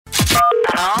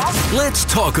Let's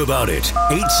talk about it.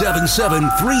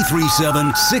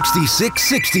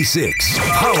 877-337-6666.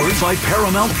 Powered by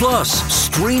Paramount Plus.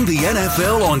 Stream the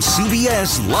NFL on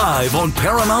CBS live on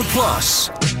Paramount Plus.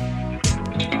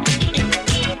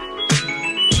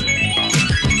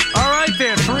 All right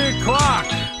there, 3 o'clock.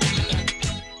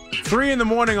 3 in the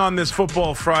morning on this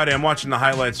Football Friday. I'm watching the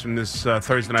highlights from this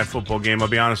Thursday night football game. I'll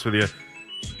be honest with you.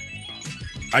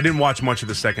 I didn't watch much of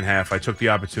the second half. I took the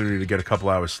opportunity to get a couple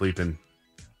hours sleep in.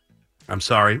 I'm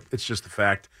sorry. It's just a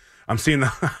fact. I'm seeing the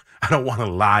I don't want to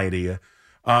lie to you.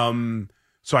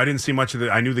 So I didn't see much of it.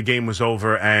 I knew the game was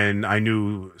over, and I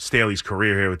knew Staley's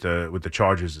career here with the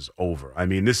Chargers is over. I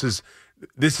mean, this is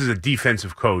a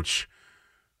defensive coach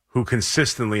who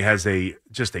consistently has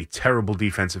just a terrible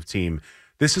defensive team.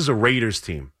 This is a Raiders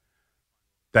team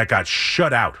that got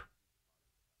shut out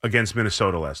against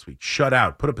Minnesota last week. Shut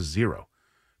out. Put up a 0.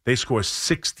 They score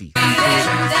 60.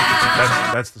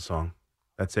 That's the song.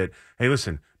 That's it. Hey,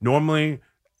 listen, normally,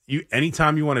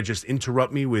 anytime you want to just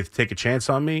interrupt me with Take a Chance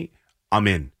on Me, I'm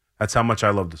in. That's how much I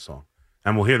love the song.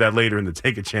 And we'll hear that later in the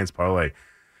Take a Chance parlay.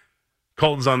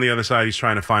 Colton's on the other side. He's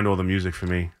trying to find all the music for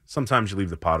me. Sometimes you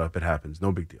leave the pot up. It happens.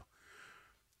 No big deal.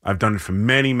 I've done it for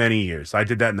many, many years. I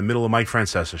did that in the middle of Mike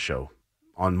Francesa's show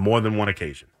on more than one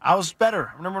occasion. I was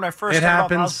better. I remember when I first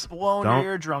started off, I was blowing your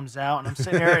eardrums out, and I'm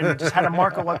sitting there and just had a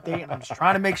Marco update, and I'm just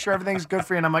trying to make sure everything's good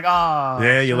for you, and I'm like,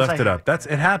 Yeah, you left it up.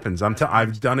 It happens.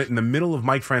 I've done it in the middle of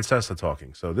Mike Francesa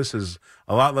talking, so this is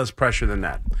a lot less pressure than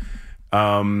that.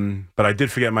 But I did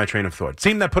forget my train of thought.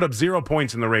 Team that put up 0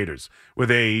 points in the Raiders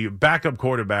with a backup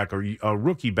quarterback or a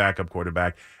rookie backup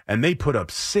quarterback, and they put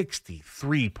up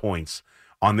 63 points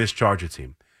on this Charger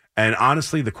team. And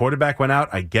honestly, the quarterback went out.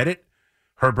 I get it.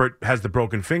 Herbert has the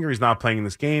broken finger. He's not playing in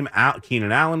this game.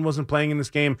 Keenan Allen wasn't playing in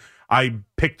this game. I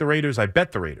picked the Raiders. I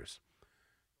bet the Raiders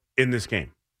in this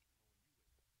game.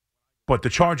 But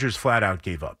the Chargers flat out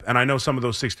gave up. And I know some of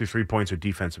those 63 points are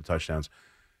defensive touchdowns.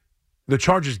 The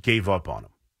Chargers gave up on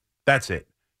him. That's it.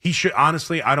 He should,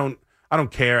 honestly, I don't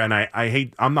care. And I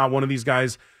hate, I'm not one of these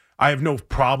guys. I have no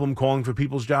problem calling for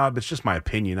people's job. It's just my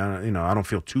opinion. I don't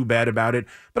feel too bad about it,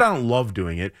 but I don't love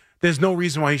doing it. There's no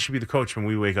reason why he should be the coach when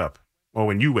we wake up or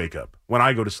when you wake up, when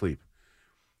I go to sleep.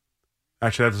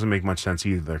 Actually, that doesn't make much sense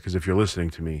either, because if you're listening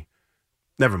to me,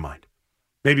 never mind.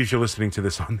 Maybe if you're listening to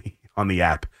this on the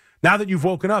app. Now that you've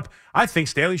woken up, I think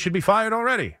Staley should be fired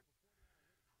already.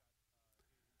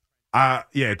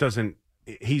 It doesn't.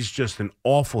 He's just an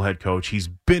awful head coach. He's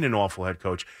been an awful head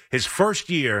coach. His first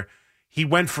year, he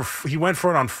went for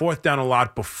it on fourth down a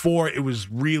lot before it was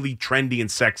really trendy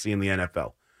and sexy in the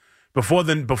NFL. Before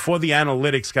the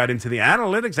analytics got into the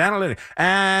analytics.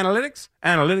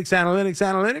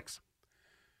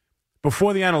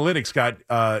 Before the analytics got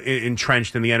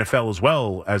entrenched in the NFL as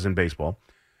well as in baseball,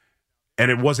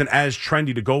 and it wasn't as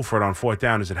trendy to go for it on fourth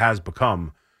down as it has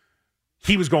become.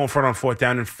 He was going for it on fourth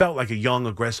down and felt like a young,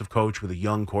 aggressive coach with a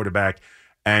young quarterback,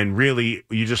 and really,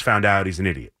 you just found out he's an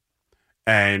idiot.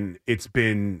 And it's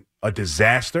been a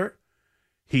disaster.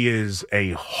 He is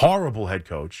a horrible head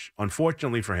coach,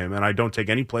 unfortunately for him, and I don't take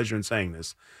any pleasure in saying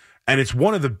this. And it's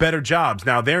one of the better jobs.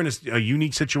 Now, they're in a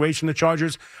unique situation, the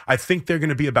Chargers. I think they're going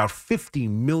to be about $50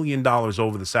 million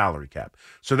over the salary cap.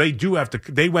 So they do have to –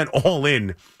 they went all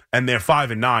in, and they're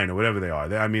 5-9 or whatever they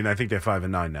are. I think they're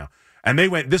 5-9 now. And they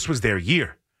went – this was their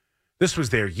year. This was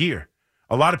their year.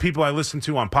 A lot of people I listen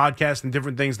to on podcasts and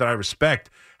different things that I respect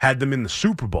had them in the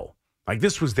Super Bowl. Like,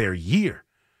 this was their year,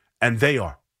 and they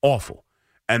are awful.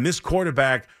 And this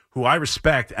quarterback, who I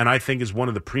respect and I think is one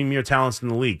of the premier talents in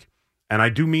the league, and I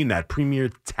do mean that, premier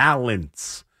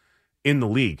talents in the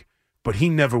league, but he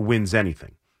never wins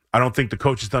anything. I don't think the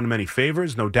coach has done him any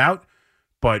favors, no doubt,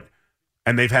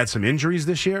 and they've had some injuries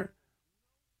this year,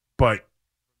 but,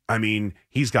 I mean,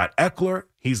 he's got Eckler,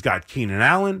 he's got Keenan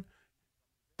Allen.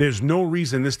 There's no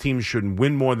reason this team shouldn't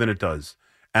win more than it does.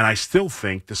 And I still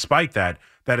think, despite that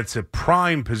it's a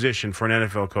prime position for an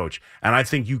NFL coach. And I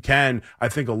think you can. I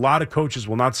think a lot of coaches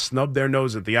will not snub their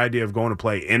nose at the idea of going to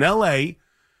play in L.A.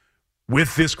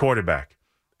 with this quarterback.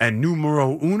 And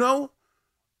numero uno,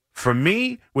 for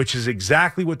me, which is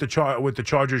exactly what the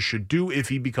Chargers should do if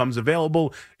he becomes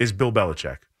available, is Bill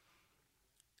Belichick.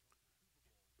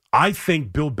 I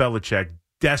think Bill Belichick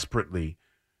desperately,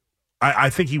 I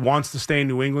think he wants to stay in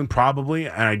New England probably,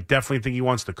 and I definitely think he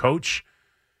wants to coach.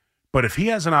 But if he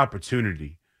has an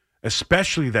opportunity,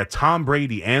 especially that Tom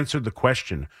Brady answered the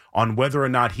question on whether or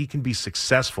not he can be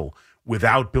successful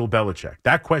without Bill Belichick,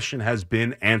 that question has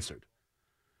been answered.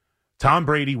 Tom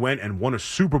Brady went and won a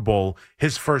Super Bowl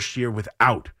his first year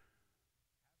without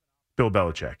Bill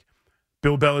Belichick.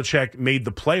 Bill Belichick made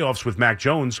the playoffs with Mac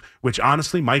Jones, which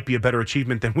honestly might be a better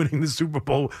achievement than winning the Super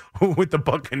Bowl with the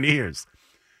Buccaneers.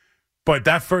 But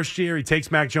that first year, he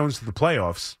takes Mac Jones to the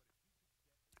playoffs.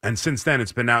 And since then,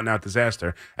 it's been out-and-out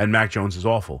disaster, and Mac Jones is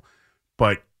awful.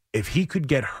 But if he could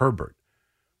get Herbert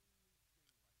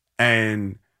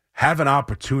and have an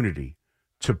opportunity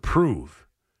to prove,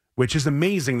 which is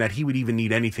amazing that he would even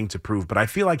need anything to prove, but I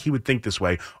feel like he would think this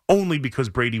way only because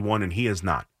Brady won and he has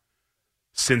not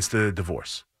since the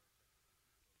divorce.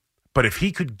 But if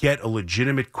he could get a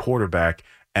legitimate quarterback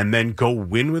and then go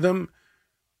win with him,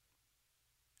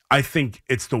 I think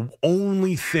it's the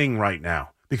only thing right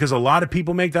now, because a lot of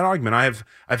people make that argument.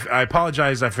 I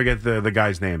apologize, I forget the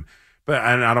guy's name, but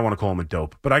I don't want to call him a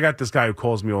dope. But I got this guy who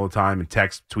calls me all the time and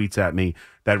tweets at me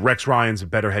that Rex Ryan's a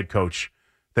better head coach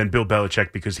than Bill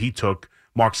Belichick because he took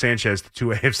Mark Sanchez to 2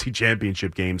 AFC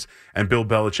championship games, and Bill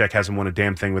Belichick hasn't won a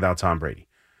damn thing without Tom Brady.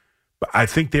 But I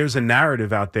think there's a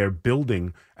narrative out there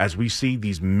building as we see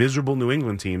these miserable New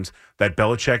England teams that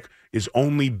Belichick is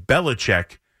only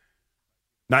Belichick.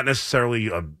 Not necessarily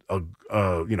a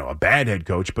bad head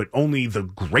coach, but only the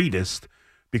greatest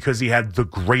because he had the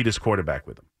greatest quarterback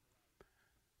with him.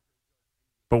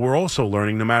 But we're also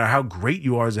learning no matter how great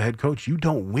you are as a head coach, you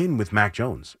don't win with Mac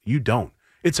Jones. You don't.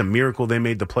 It's a miracle they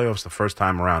made the playoffs the first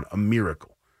time around. A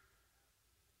miracle.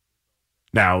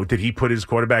 Now, did he put his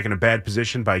quarterback in a bad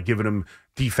position by giving him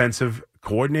defensive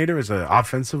coordinator as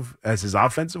his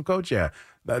offensive coach? Yeah,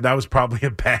 that was probably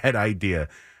a bad idea.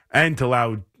 And to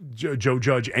allow Joe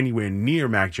Judge anywhere near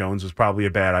Mac Jones was probably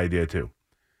a bad idea too.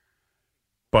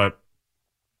 But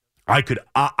I could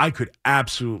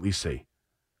absolutely see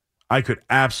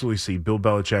Bill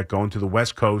Belichick going to the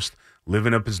West Coast,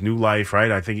 living up his new life, right?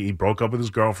 I think he broke up with his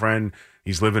girlfriend.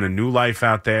 He's living a new life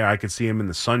out there. I could see him in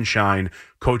the sunshine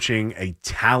coaching a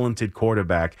talented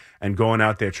quarterback and going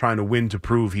out there trying to win to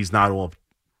prove he's not all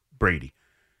Brady,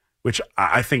 which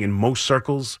I think in most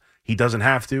circles he doesn't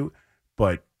have to,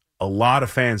 but a lot of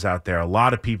fans out there, a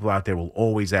lot of people out there will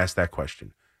always ask that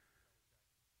question.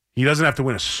 He doesn't have to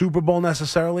win a Super Bowl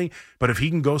necessarily, but if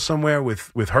he can go somewhere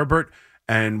with Herbert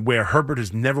and where Herbert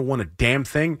has never won a damn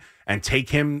thing and take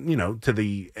him, to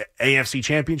the AFC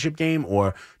Championship game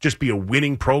or just be a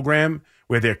winning program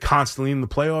where they're constantly in the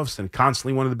playoffs and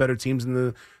constantly one of the better teams in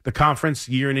the conference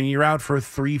year in and year out for a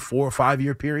 3, 4, 5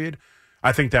 year period,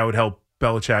 I think that would help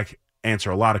Belichick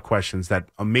answer a lot of questions that,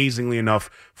 amazingly enough,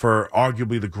 for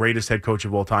arguably the greatest head coach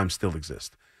of all time, still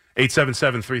exist.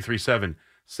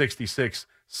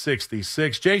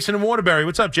 877-337-6666. Jason in Waterbury.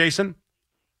 What's up, Jason?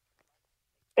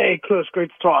 Hey, Chris. Great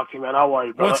to talk to you, man. How are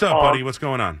you, bro? What's up, buddy? What's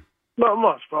going on? Not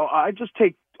much, bro. I just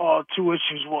take two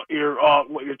issues what you're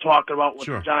talking about with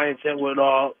the Giants and with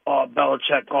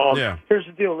Belichick. Here's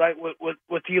the deal, right?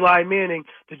 With Eli Manning,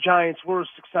 the Giants were a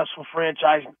successful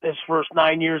franchise his first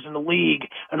 9 years in the league,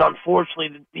 and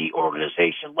unfortunately, the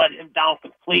organization let him down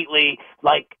completely,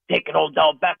 like taking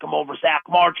Odell Beckham over Zach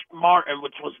Martin,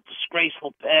 which was a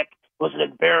disgraceful pick. Was an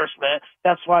embarrassment.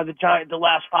 That's why the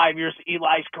last 5 years of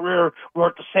Eli's career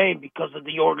weren't the same because of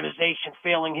the organization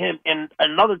failing him. And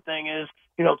another thing is,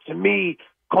 to me,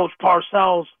 Coach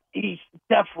Parcells, he's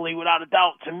definitely, without a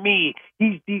doubt, to me,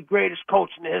 he's the greatest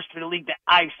coach in the history of the league that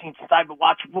I've seen since I've been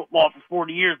watching football for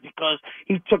 40 years because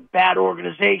he took bad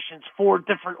organizations, 4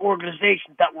 different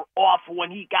organizations that were awful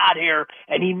when he got here,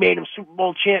 and he made them Super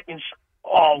Bowl champions.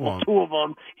 Well, 2 of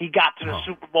them, he got to the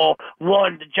Super Bowl.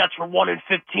 1, the Jets were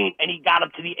 1-15, and he got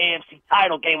them to the AFC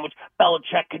title game, which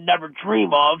Belichick could never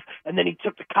dream of. And then he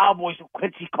took the Cowboys and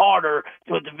Quincy Carter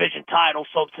to a division title.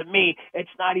 So to me,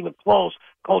 it's not even close.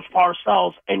 Coach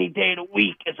Parcells, any day of the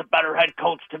week, is a better head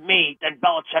coach to me than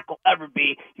Belichick will ever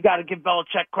be. You got to give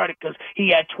Belichick credit because he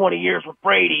had 20 years with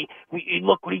Brady.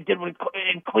 Look what he did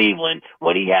in Cleveland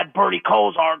when he had Bernie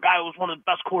Kosar, a guy who was one of the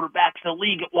best quarterbacks in the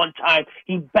league at one time.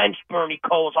 He benched Bernie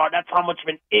Kosar. That's how much of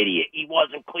an idiot he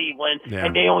was in Cleveland,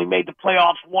 and they only made the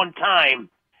playoffs one time.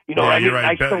 You're right.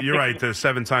 You're right. The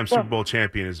 7-time Super Bowl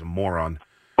champion is a moron.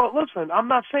 But listen, I'm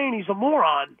not saying he's a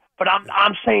moron. But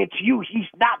I'm saying to you, he's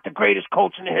not the greatest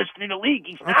coach in the history of the league.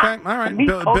 He's not. Okay, all right. To me,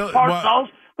 Coach Parcells,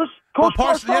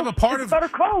 Parcells is a better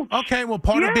coach. Okay, well,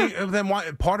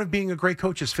 part of being a great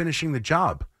coach is finishing the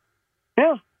job.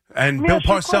 Yeah. And Bill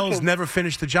Parcells never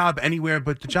finished the job anywhere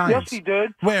but the Giants. Yes, he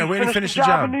did. Where did he finish the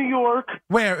job? In New York.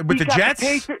 Where? With the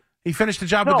Jets? He finished the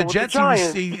job with the Jets.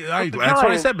 That's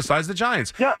what I said. Besides the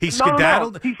Giants, he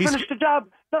skedaddled. He finished the job.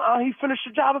 He finished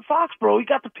the job at Foxborough. He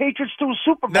got the Patriots to a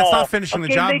Super Bowl. That's not finishing the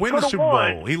job. Win the Super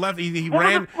Bowl. He left. He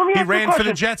ran for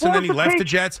the Jets, and then he left the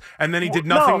Jets, and then he did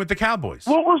nothing with the Cowboys.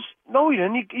 What No, he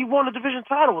didn't. He won a division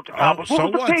title with the Cowboys.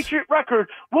 What was the Patriot record?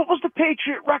 What was the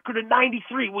Patriot record in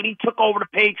 '93 when he took over the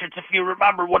Patriots? If you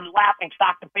remember, what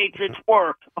laughingstock the Patriots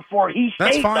were before he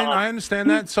That's saved fine. them. I understand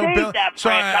that. So Bill,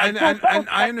 and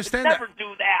I understand never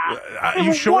do that. Are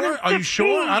you sure? Are you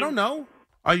sure? I don't know.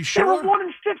 Are you sure? They were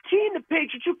 1-15. The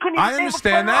Patriots. You couldn't even. I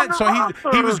understand that. So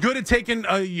he was good at taking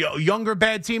a younger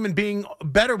bad team and being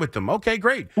better with them. Okay,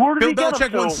 great. Bill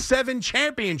Belichick won 7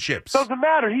 championships. Doesn't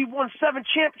matter. He won 7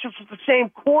 championships with the same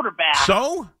quarterback.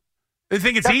 So, you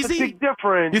think it's easy? That's a big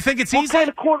difference. You think it's easy?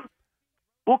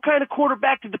 What kind of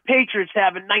quarterback did the Patriots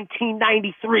have in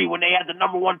 1993 when they had the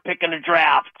number 1 pick in the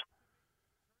draft?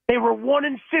 They were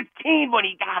 1-15 when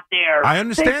he got there. I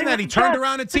understand that. He turned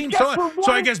around a team. So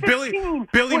I guess Billy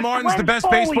Martin's the best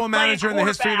baseball manager in the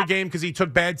history of the game because he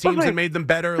took bad teams and made them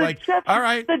better. All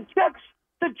right.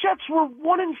 The Jets were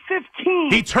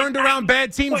 1-15. He turned around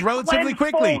bad teams relatively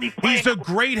quickly. He's a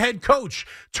great head coach.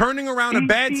 Turning around a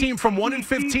bad team from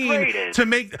 1-15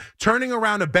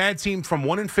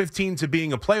 to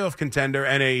being a playoff contender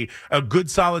and a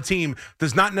good solid team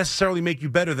does not necessarily make you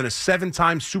better than a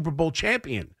 7-time Super Bowl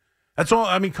champion. That's all.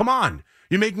 I mean, come on.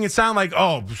 You're making it sound like,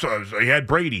 so he had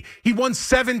Brady. He won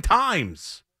 7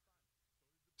 times.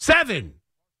 7.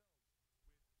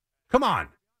 Come on.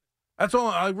 That's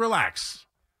all. Relax.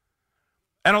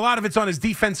 And a lot of it's on his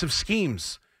defensive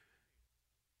schemes.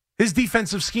 His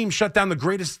defensive scheme shut down the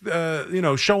greatest,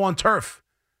 show on turf.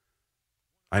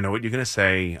 I know what you're going to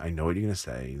say.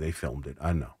 They filmed it.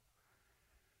 I know.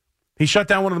 He shut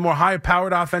down one of the more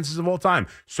high-powered offenses of all time.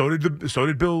 So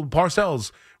did Bill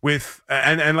Parcells.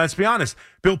 And let's be honest,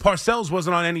 Bill Parcells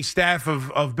wasn't on any staff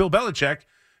of Bill Belichick.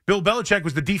 Bill Belichick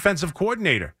was the defensive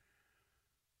coordinator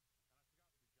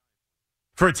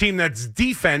for a team that's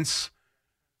defense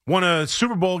won a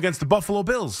Super Bowl against the Buffalo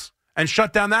Bills and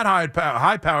shut down that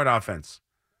high-powered offense.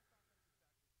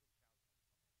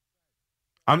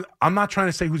 I'm not trying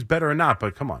to say who's better or not,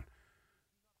 but come on.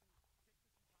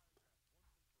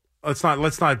 Let's not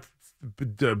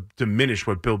diminish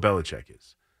what Bill Belichick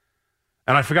is.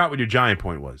 And I forgot what your giant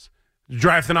point was.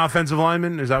 Draft an offensive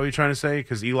lineman? Is that what you're trying to say?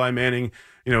 Because Eli Manning,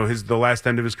 the last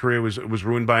end of his career was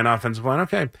ruined by an offensive line.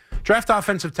 Okay, draft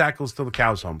offensive tackles till the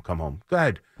cows come home. Go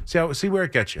ahead. See where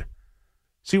it gets you.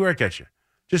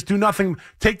 Just do nothing.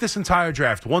 Take this entire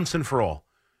draft once and for all.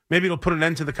 Maybe it'll put an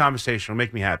end to the conversation. It'll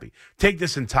make me happy. Take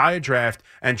this entire draft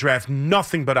and draft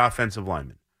nothing but offensive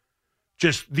linemen.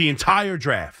 Just the entire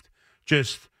draft.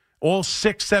 Just all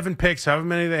 6, 7 picks, however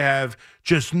many they have.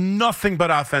 Just nothing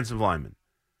but offensive linemen.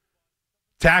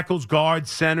 Tackles,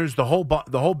 guards, centers, the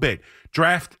whole bit.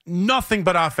 Draft nothing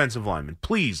but offensive linemen.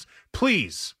 Please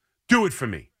do it for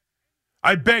me.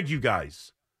 I beg you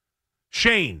guys.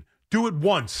 Shane, do it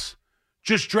once.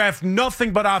 Just draft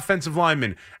nothing but offensive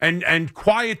linemen and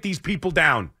quiet these people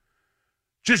down.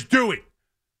 Just do it.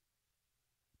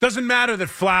 Doesn't matter that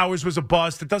Flowers was a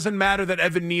bust. It doesn't matter that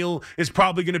Evan Neal is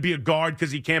probably going to be a guard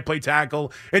because he can't play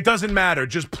tackle. It doesn't matter.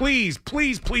 Just please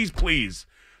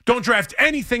don't draft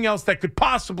anything else that could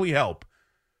possibly help.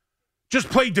 Just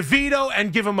play DeVito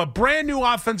and give him a brand new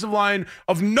offensive line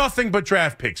of nothing but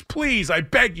draft picks. Please, I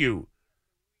beg you.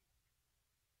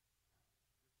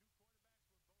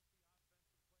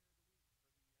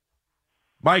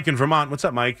 Mike in Vermont. What's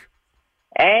up, Mike?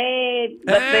 Hey.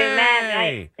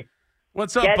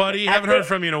 What's up, buddy? Haven't heard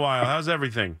from you in a while. How's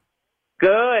everything?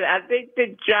 Good. I think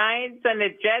the Giants and the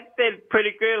Jets did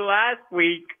pretty good last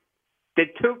week. The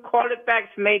 2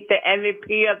 quarterbacks made the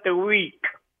MVP of the week.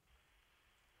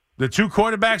 The 2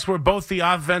 quarterbacks were both the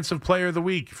offensive player of the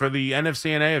week for the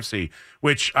NFC and AFC,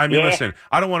 which, listen,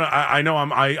 I don't want to, I know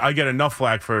I get enough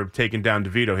flack for taking down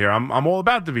DeVito here. I'm all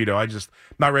about DeVito. I just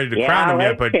not ready to crown him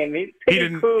yet, but he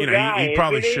didn't, cool he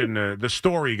probably shouldn't. The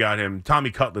story got him,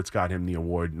 Tommy Cutlets got him the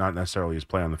award, not necessarily his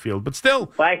play on the field, but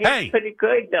still, but he's pretty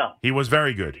good, though. He was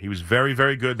very good. He was very,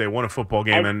 very good. They won a football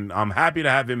game, and I'm happy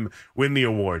to have him win the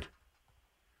award.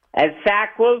 And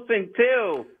Zach Wilson,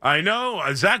 too. I know.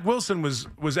 Zach Wilson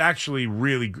was actually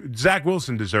really good. Zach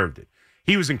Wilson deserved it.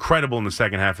 He was incredible in the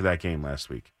second half of that game last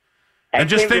week. And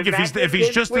just think, if he's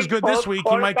just as good this week,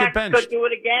 he might get benched. Could do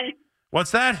it again.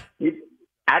 What's that?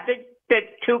 I think the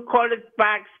 2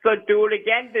 quarterbacks could do it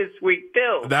again this week,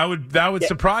 too. That would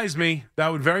surprise me.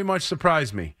 That would very much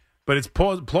surprise me. But it's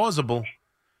plausible.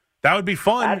 That would be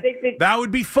fun. That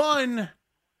would be fun.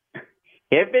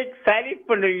 It's exciting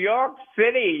for New York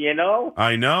City,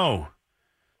 I know.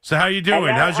 So how you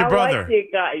doing? How's your brother? Like you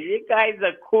guys. You guys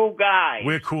are cool guys.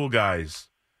 We're cool guys.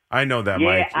 I know that,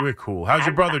 Mike. We're cool. How's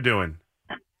your brother doing?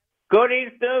 Good.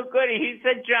 He's doing good. He's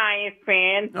a Giants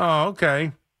fan. Oh,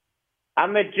 okay.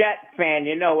 I'm a Jets fan.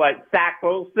 You know what, Zach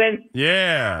Wilson?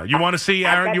 Yeah. You want to see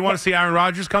Aaron? You want to see Aaron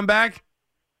Rodgers come back?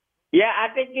 Yeah,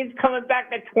 I think he's coming back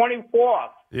the 24th.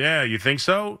 Yeah, you think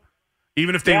so?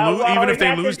 Even if they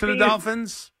lose to the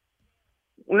Dolphins?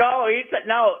 No,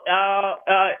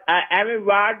 Aaron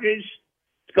Rodgers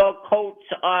go coach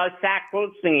Zach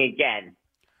Wilson again.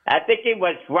 I think it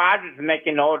was Rodgers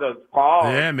making all those calls.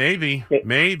 Yeah, maybe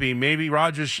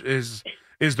Rodgers is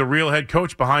the real head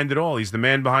coach behind it all. He's the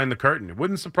man behind the curtain. It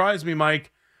wouldn't surprise me,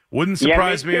 Mike. Wouldn't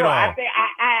surprise me at all.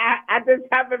 I just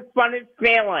have a funny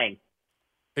feeling.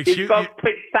 He's going to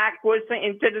put Zach Wilson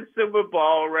into the Super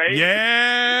Bowl, right?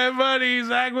 Yeah, buddy.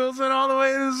 Zach Wilson all the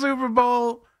way to the Super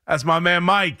Bowl. That's my man,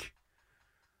 Mike.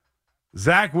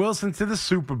 Zach Wilson to the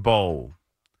Super Bowl.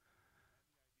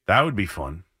 That would be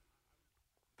fun.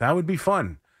 That would be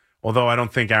fun. Although I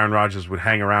don't think Aaron Rodgers would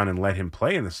hang around and let him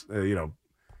play in this,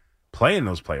 play in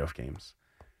those playoff games.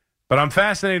 But I'm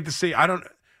fascinated to see.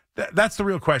 That's the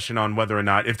real question on whether or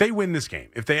not, if they win this game,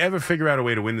 if they ever figure out a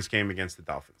way to win this game against the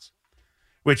Dolphins,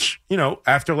 which,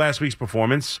 after last week's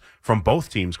performance from both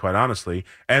teams, quite honestly,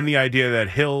 and the idea that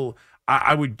Hill,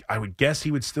 I would guess he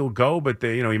would still go, but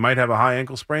he might have a high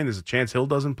ankle sprain. There's a chance Hill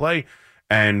doesn't play,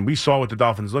 and we saw what the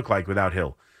Dolphins look like without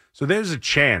Hill. So there's a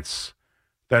chance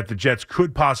that the Jets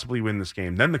could possibly win this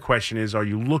game. Then the question is, are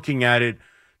you looking at it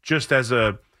just as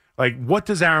what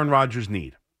does Aaron Rodgers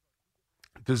need?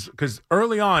 Because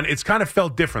early on, it's kind of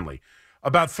felt differently.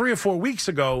 About 3 or 4 weeks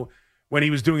ago, when he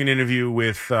was doing an interview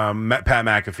with Pat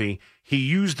McAfee, he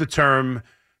used the term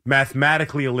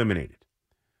mathematically eliminated.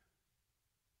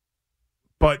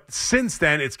 But since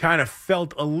then, it's kind of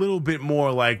felt a little bit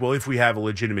more like, well, if we have a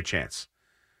legitimate chance.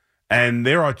 And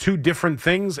there are two different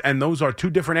things, and those are two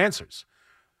different answers.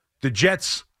 The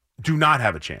Jets do not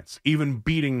have a chance, even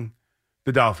beating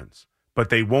the Dolphins, but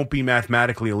they won't be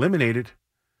mathematically eliminated.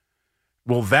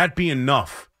 Will that be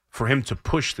enough for him to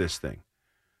push this thing?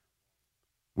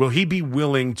 Will he be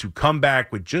willing to come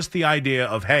back with just the idea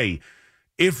of, hey,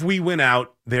 if we win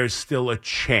out, there's still a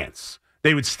chance?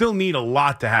 They would still need a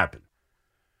lot to happen.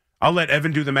 I'll let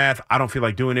Evan do the math. I don't feel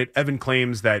like doing it. Evan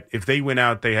claims that if they win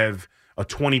out, they have a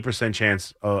 20%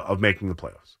 chance of making the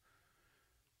playoffs.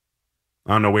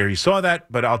 I don't know where he saw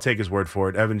that, but I'll take his word for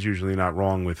it. Evan's usually not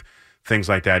wrong with things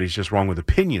like that. He's just wrong with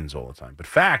opinions all the time. But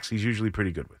facts, he's usually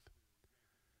pretty good with.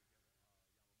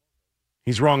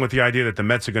 He's wrong with the idea that the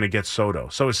Mets are going to get Soto.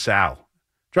 So is Sal.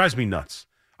 Drives me nuts.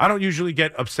 I don't usually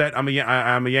get upset. I'm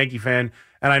a Yankee fan,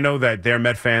 and I know that they're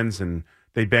Met fans, and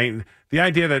they bang. The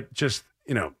idea that just,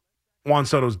 Juan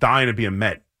Soto's dying to be a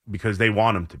Met because they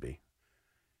want him to be.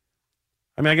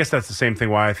 I mean, I guess that's the same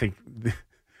thing why I think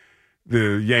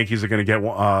the Yankees are going to get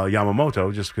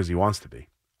Yamamoto, just because he wants to be.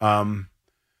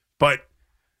 But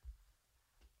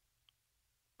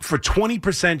for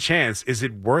 20% chance, is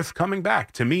it worth coming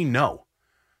back? To me, no.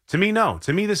 To me, no.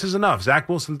 To me, this is enough. Zach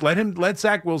Wilson, let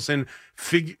Zach Wilson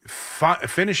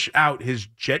finish out his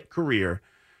Jet career,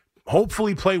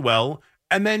 hopefully play well,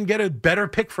 and then get a better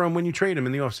pick for him when you trade him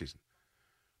in the offseason.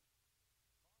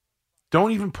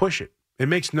 Don't even push it. It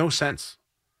makes no sense.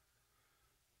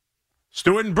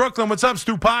 Stuart in Brooklyn. What's up,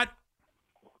 Stu Pot?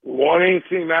 Morning,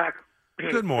 C-Mac.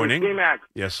 Good morning. C-Mac.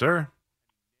 Yes, sir.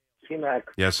 C-Mac.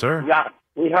 Yes, sir. Yeah,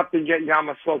 we have to get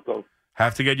Yamamoto.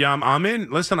 Have to get I'm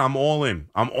in. Listen, I'm all in.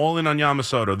 I'm all in on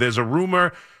Yamamoto. There's a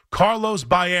rumor, Carlos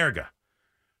Baerga,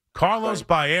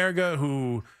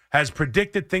 who has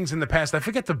predicted things in the past. I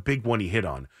forget the big one he hit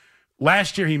on.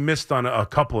 Last year, he missed on a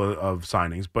couple of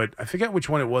signings, but I forget which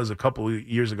one it was a couple of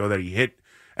years ago that he hit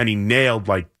and he nailed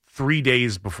like 3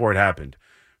 days before it happened.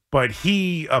 But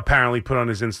he apparently put on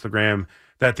his Instagram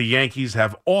that the Yankees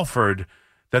have offered,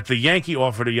 that the Yankee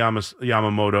offer to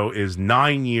Yamamoto is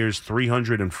 9 years,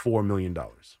 $304 million.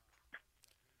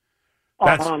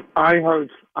 I heard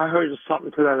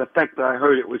something to that effect, but I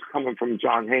heard it was coming from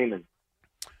John Heyman.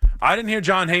 I didn't hear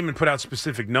John Heyman put out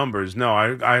specific numbers. No,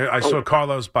 I saw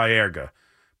Carlos Baerga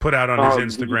put out on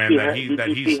his Instagram that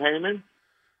he's. See Heyman?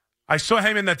 I saw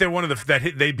Heyman that they're one of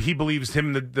he believes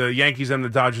the Yankees and the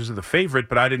Dodgers are the favorite,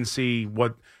 but I didn't see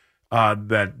what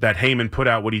that Heyman put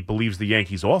out what he believes the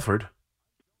Yankees offered.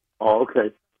 Oh,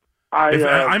 okay.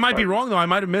 I might be wrong though. I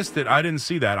might have missed it. I didn't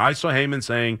see that. I saw Heyman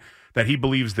saying that he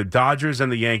believes the Dodgers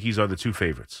and the Yankees are the two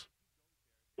favorites.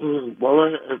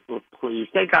 Well, please,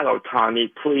 they got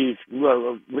Ohtani. Please,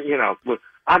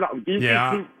 I don't. Do you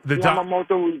think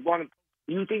Yamamoto would want?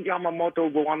 Do you think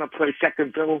Yamamoto will want to play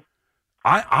second fiddle?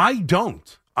 I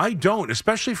don't,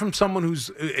 especially from someone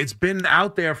it's been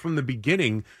out there from the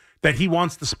beginning that he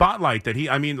wants the spotlight.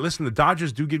 Listen, the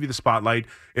Dodgers do give you the spotlight.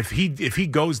 If he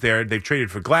goes there, they've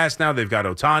traded for Glass now. They've got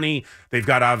Ohtani. They've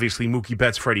got obviously Mookie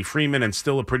Betts, Freddie Freeman, and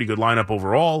still a pretty good lineup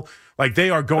overall. Like,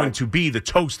 they are going to be the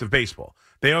toast of baseball.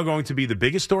 They are going to be the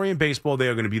biggest story in baseball. They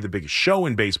are going to be the biggest show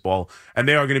in baseball, and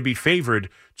they are going to be favored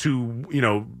to,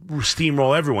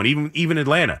 steamroll everyone, even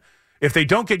Atlanta. If they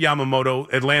don't get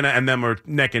Yamamoto, Atlanta and them are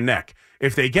neck and neck.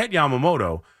 If they get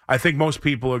Yamamoto, I think most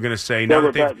people are going to say now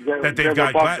that they've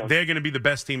got they're going to be the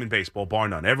best team in baseball, bar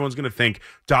none. Everyone's going to think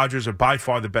Dodgers are by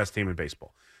far the best team in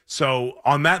baseball. So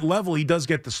on that level, he does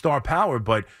get the star power.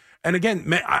 But, and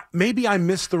again, maybe I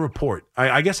missed the report.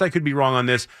 I guess I could be wrong on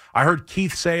this. I heard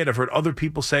Keith say it. I've heard other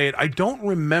people say it. I don't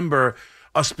remember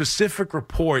a specific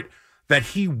report that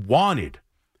he wanted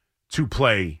to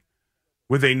play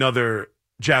with another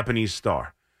Japanese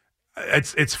star.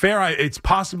 It's fair. It's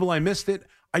possible I missed it.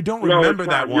 I don't remember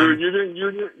that one. You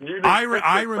didn't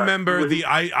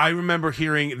I remember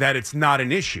hearing that it's not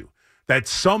an issue, that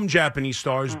some Japanese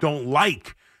stars don't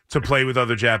like to play with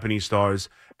other Japanese stars,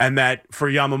 and that for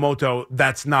Yamamoto,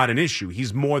 that's not an issue.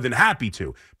 He's more than happy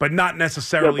to, but not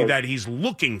necessarily that he's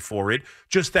looking for it,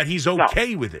 just that he's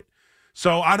okay with it.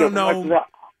 So I don't know.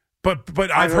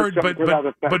 But I've heard,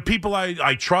 but people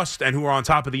I trust and who are on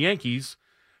top of the Yankees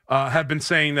have been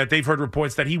saying that they've heard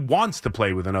reports that he wants to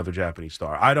play with another Japanese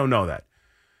star. I don't know that.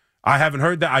 I haven't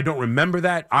heard that. I don't remember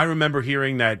that. I remember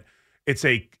hearing that it's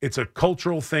a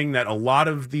cultural thing that a lot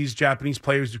of these Japanese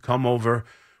players who come over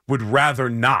would rather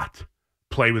not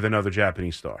play with another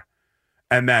Japanese star.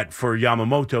 And that for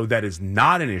Yamamoto, that is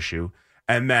not an issue.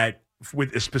 And that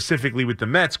specifically with the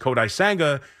Mets, Kodai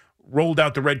Senga rolled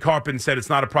out the red carpet and said it's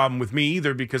not a problem with me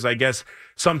either, because I guess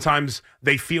sometimes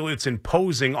they feel it's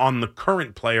imposing on the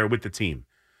current player with the team.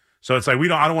 So it's like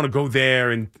I don't want to go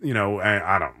there and,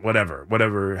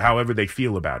 however they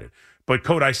feel about it. But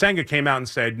Kodai Senga came out and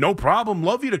said, no problem,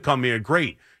 love you to come here,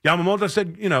 great. Yamamoto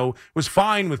said, was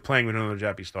fine with playing with another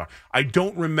Japanese star. I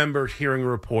don't remember hearing a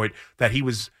report that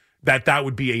that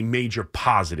would be a major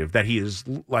positive, that he is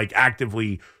like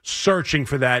actively searching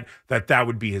for that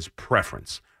would be his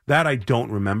preference. That I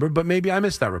don't remember, but maybe I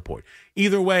missed that report.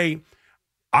 Either way,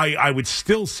 I would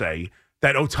still say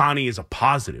that Ohtani is a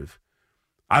positive.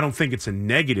 I don't think it's a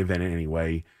negative in any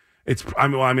way. It's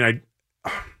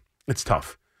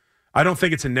tough. I don't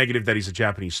think it's a negative that he's a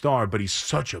Japanese star, but he's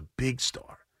such a big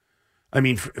star. I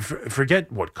mean,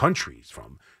 forget what country he's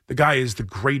from. The guy is the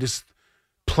greatest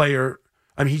player.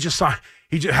 I mean,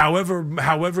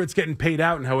 however it's getting paid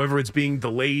out and however it's being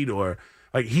delayed, or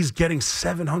like, he's getting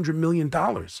 $700 million.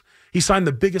 He signed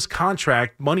the biggest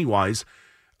contract money-wise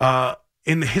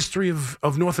in the history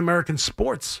of North American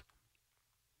sports.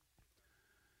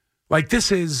 Like,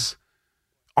 this is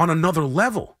on another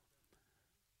level.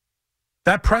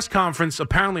 That press conference,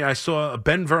 apparently I saw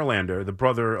Ben Verlander, the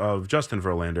brother of Justin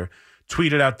Verlander,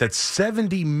 tweeted out that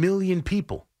 70 million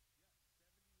people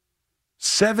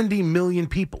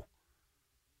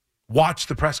watched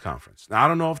the press conference. Now, I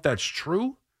don't know if that's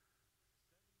true.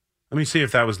 Let me see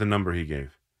if that was the number he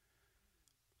gave.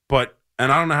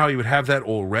 And I don't know how he would have that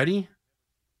already.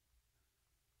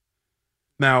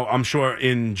 Now, I'm sure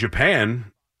in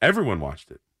Japan, everyone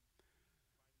watched it.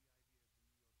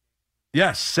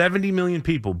 Yes, 70 million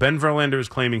people. Ben Verlander is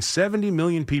claiming 70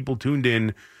 million people tuned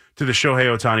in to the Shohei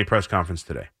Ohtani press conference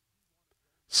today.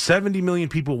 70 million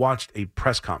people watched a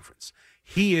press conference.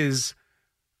 He is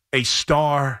a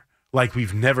star like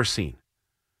we've never seen.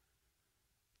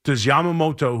 Does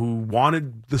Yamamoto, who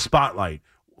wanted the spotlight,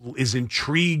 is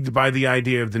intrigued by the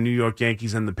idea of the New York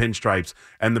Yankees and the pinstripes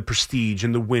and the prestige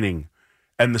and the winning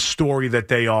and the story that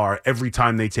they are every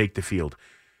time they take the field?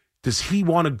 Does he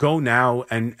want to go now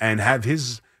and have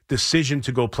his decision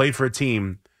to go play for a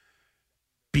team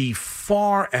be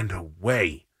far and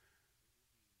away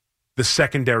the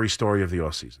secondary story of the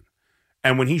offseason?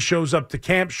 And when he shows up to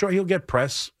camp, sure, he'll get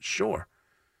press, sure.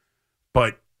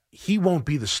 But he won't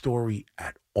be the story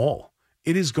at all.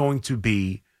 It is going to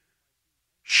be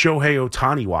Shohei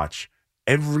Ohtani watch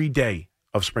every day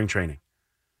of spring training.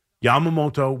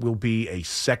 Yamamoto will be a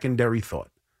secondary thought.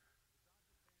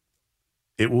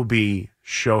 It will be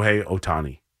Shohei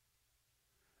Ohtani.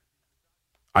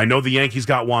 I know the Yankees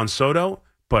got Juan Soto,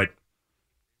 but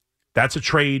that's a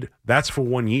trade. That's for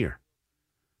 1 year.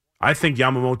 I think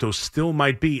Yamamoto still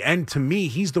might be, and to me,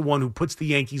 he's the one who puts the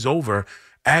Yankees over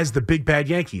as the big bad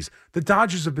Yankees. The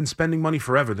Dodgers have been spending money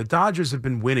forever. The Dodgers have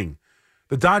been winning.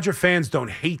 The Dodger fans don't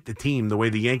hate the team the way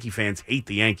the Yankee fans hate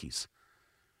the Yankees.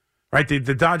 Right? The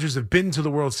Dodgers have been to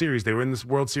the World Series. They were in this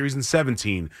World Series in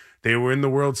 17. They were in the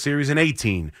World Series in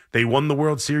 18. They won the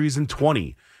World Series in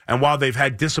 20. And while they've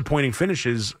had disappointing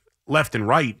finishes left and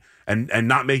right, and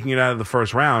not making it out of the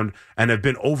first round and have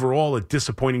been overall a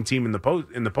disappointing team in the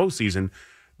postseason,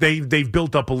 they've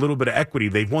built up a little bit of equity.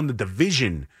 They've won the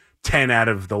division 10 times out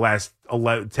of the last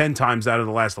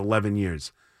 11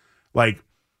 years. Like,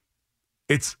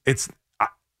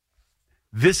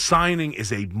 this signing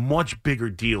is a much bigger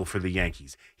deal for the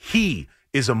Yankees. He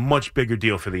is a much bigger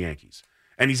deal for the Yankees.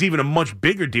 And he's even a much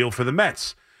bigger deal for the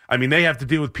Mets. I mean, they have to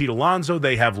deal with Pete Alonso.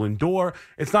 They have Lindor.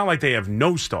 It's not like they have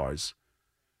no stars.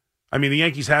 I mean, the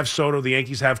Yankees have Soto. The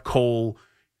Yankees have Cole.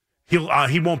 He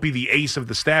won't be the ace of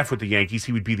the staff with the Yankees.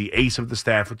 He would be the ace of the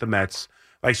staff with the Mets.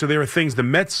 Like, so there are things the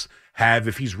Mets have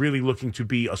if he's really looking to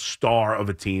be a star of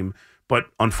a team. But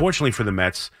unfortunately for the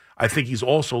Mets, I think he's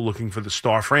also looking for the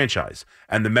star franchise.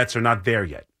 And the Mets are not there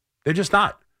yet. They're just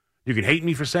not. You can hate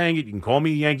me for saying it. You can call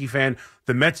me a Yankee fan.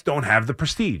 The Mets don't have the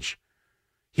prestige.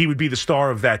 He would be the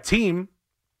star of that team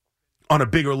on a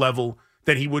bigger level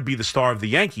than he would be the star of the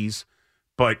Yankees.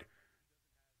 But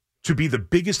to be the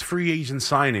biggest free agent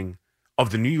signing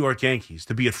of the New York Yankees,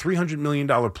 to be a $300 million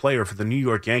player for the New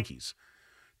York Yankees,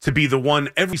 to be the one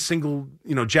every single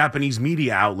Japanese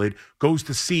media outlet goes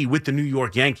to see with the New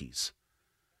York Yankees,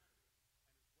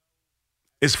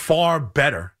 is far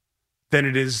better than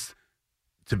it is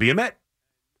to be a Met.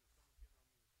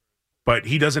 But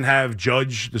he doesn't have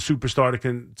Judge, the superstar,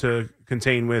 to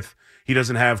contain with. He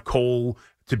doesn't have Cole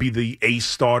to be the ace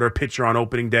starter pitcher on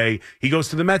opening day. He goes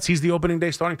to the Mets. He's the opening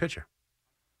day starting pitcher.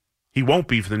 He won't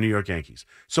be for the New York Yankees.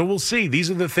 So we'll see. These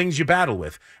are the things you battle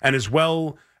with, and as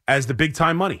well as the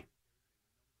big-time money.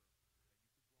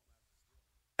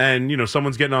 And,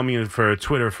 someone's getting on me for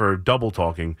Twitter for double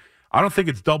talking. I don't think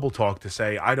it's double talk to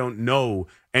say I don't know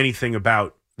anything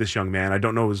about this young man. I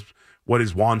don't know what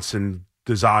his wants and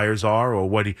desires are or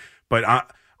what he.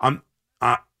 But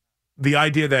the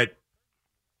idea that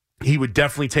he would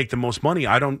definitely take the most money,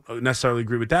 I don't necessarily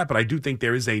agree with that. But I do think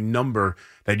there is a number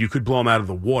that you could blow him out of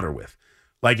the water with.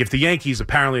 Like if the Yankees,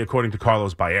 apparently, according to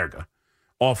Carlos Baerga,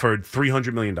 offered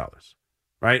 $300 million,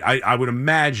 right? I would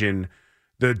imagine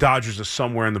the Dodgers are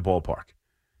somewhere in the ballpark.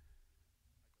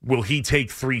 Will he take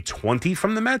 $320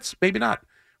 from the Mets? Maybe not.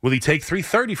 Will he take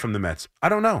 $330 from the Mets? I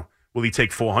don't know. Will he take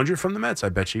 $400 from the Mets? I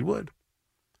bet you he would.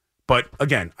 But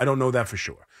again, I don't know that for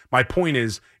sure. My point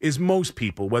is most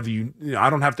people, whether I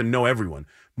don't have to know everyone,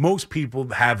 most people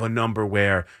have a number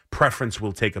where preference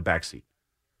will take a backseat.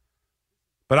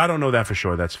 But I don't know that for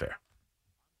sure. That's fair.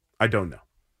 I don't know.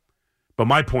 But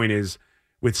my point is,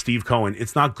 with Steve Cohen,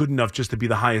 it's not good enough just to be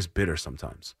the highest bidder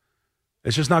sometimes.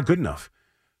 It's just not good enough.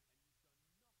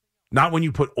 Not when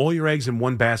you put all your eggs in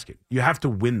one basket. You have to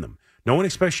win them. No one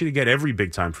expects you to get every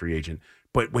big-time free agent,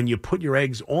 but when you put your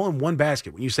eggs all in one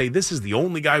basket, when you say, this is the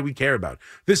only guy we care about,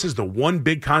 this is the one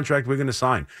big contract we're going to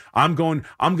sign, I'm going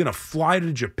to fly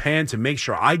to Japan to make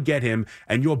sure I get him,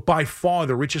 and you're by far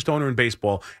the richest owner in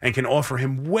baseball and can offer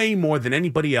him way more than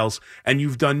anybody else, and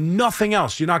you've done nothing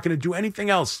else. You're not going to do anything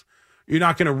else. You're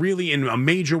not going to really, in a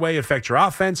major way, affect your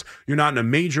offense. You're not in a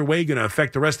major way going to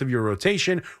affect the rest of your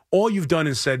rotation. All you've done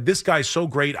is said, this guy's so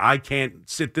great, I can't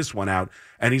sit this one out.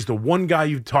 And he's the one guy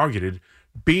you've targeted.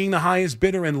 Being the highest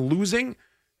bidder and losing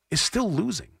is still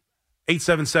losing.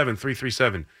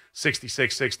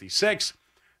 877-337-6666.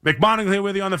 McMonagle here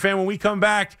with you on the Fan. When we come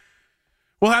back,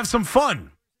 we'll have some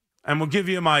fun. And we'll give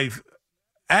you my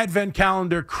Advent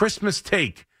calendar Christmas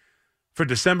take for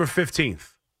December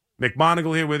 15th.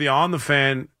 McMonagle here with you on the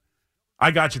Fan. I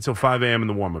got you till 5 a.m. in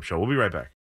the warm-up show. We'll be right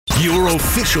back. Your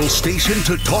official station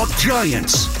to talk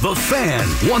Giants. The Fan,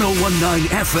 101.9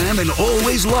 FM, and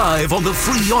always live on the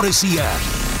free Odyssey app.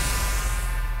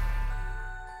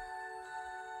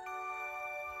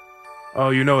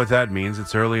 Oh, you know what that means.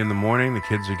 It's early in the morning. The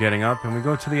kids are getting up, and we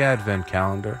go to the Advent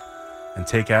calendar and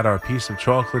take out our piece of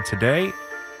chocolate today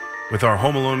with our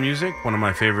Home Alone music, one of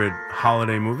my favorite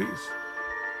holiday movies.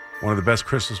 One of the best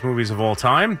Christmas movies of all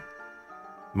time.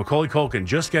 Macaulay Culkin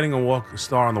just getting a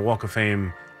star on the Walk of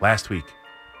Fame last week.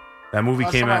 That movie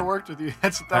came out. I worked with you.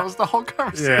 That was the whole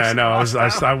conversation. Yeah, I know.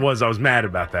 I was mad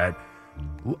about that.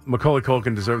 Macaulay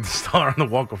Culkin deserved the star on the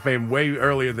Walk of Fame way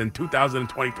earlier than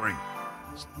 2023.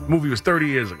 This movie was 30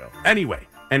 years ago. Anyway,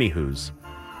 anywho's.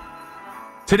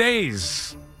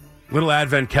 Today's little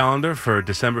Advent calendar for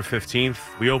December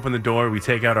 15th. We open the door. We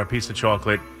take out our piece of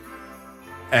chocolate.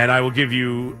 And I will give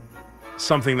you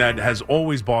something that has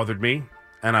always bothered me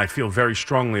and I feel very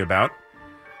strongly about.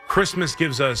 Christmas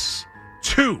gives us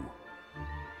two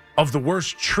of the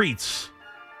worst treats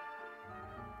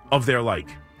of their like.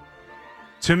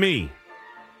 To me,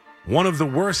 one of the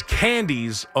worst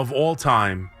candies of all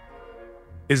time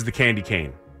is the candy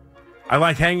cane. I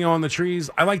like hanging on the trees.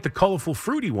 I like the colorful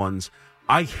fruity ones.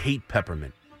 I hate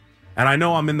peppermint. And I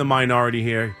know I'm in the minority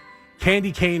here.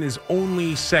 candy cane is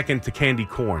only second to candy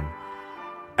corn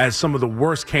as some of the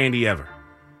worst candy ever.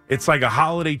 It's like a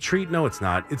holiday treat. No, it's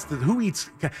not. It's who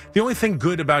eats. The only thing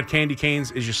good about candy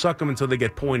canes is you suck them until they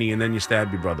get pointy and then you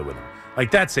stab your brother with them. Like,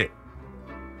 that's it.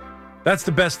 That's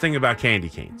the best thing about candy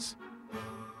canes.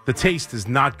 The taste is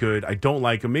not good. I don't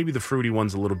like them. Maybe the fruity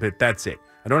ones a little bit. That's it.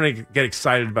 I don't get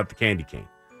excited about the candy cane.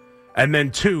 And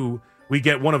then 2, we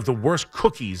get one of the worst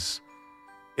cookies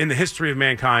in the history of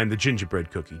mankind, the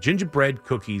gingerbread cookie. Gingerbread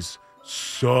cookies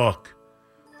suck.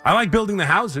 I like building the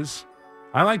houses.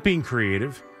 I like being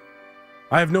creative.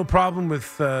 I have no problem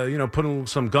with, putting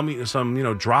some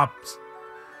drops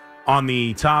on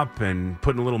the top and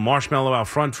putting a little marshmallow out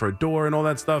front for a door and all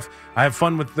that stuff. I have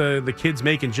fun with the kids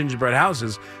making gingerbread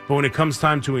houses. But when it comes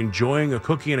time to enjoying a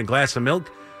cookie and a glass of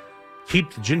milk,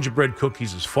 keep the gingerbread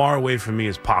cookies as far away from me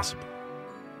as possible.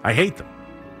 I hate them.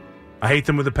 I hate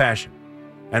them with a passion.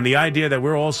 And the idea that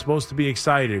we're all supposed to be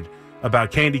excited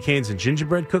about candy canes and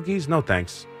gingerbread cookies, no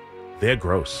thanks. They're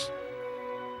gross.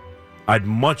 I'd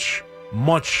much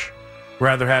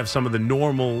rather have some of the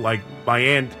normal, like my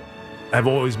aunt have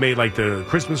always made, like the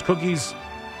Christmas cookies,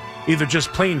 either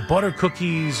just plain butter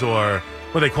cookies or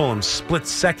what they call them, split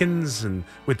seconds, and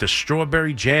with the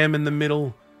strawberry jam in the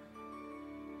middle.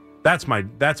 That's my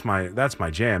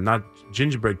jam, not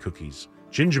gingerbread cookies.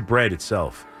 Gingerbread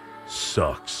itself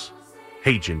sucks.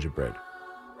 Hate gingerbread.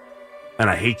 And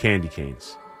I hate candy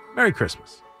canes. Merry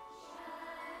Christmas.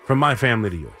 From my family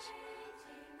to yours.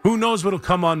 Who knows what'll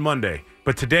come on Monday?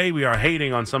 But today we are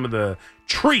hating on some of the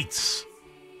treats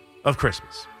of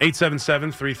Christmas.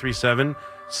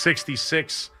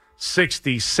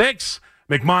 877-337-6666.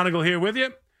 McMonagle here with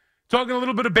you. Talking a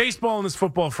little bit of baseball on this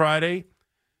Football Friday.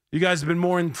 You guys have been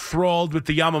more enthralled with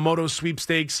the Yamamoto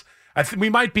sweepstakes. I think we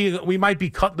might be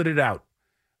cutleted out.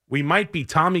 We might be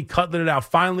Tommy cutleted out.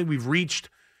 Finally, we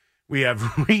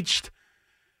have reached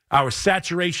our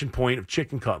saturation point of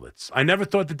chicken cutlets. I never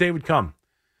thought the day would come.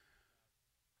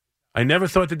 I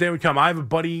have a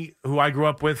buddy who I grew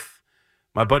up with,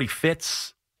 my buddy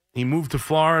Fitz. He moved to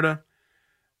Florida,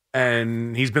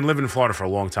 and he's been living in Florida for a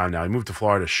long time now. He moved to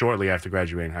Florida shortly after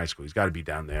graduating high school. He's got to be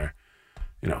down there,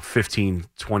 15,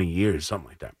 20 years, something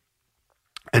like that.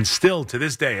 And still, to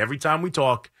this day, every time we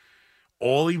talk,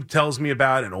 all he tells me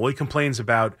about and all he complains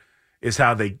about is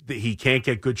how he can't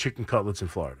get good chicken cutlets in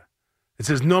Florida. It's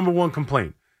his number one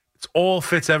complaint. It's all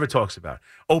Fitz ever talks about.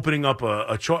 Opening up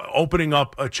a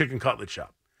chicken cutlet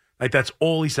shop. Like, that's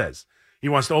all he says. He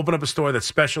wants to open up a store that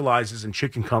specializes in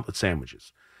chicken cutlet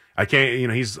sandwiches. I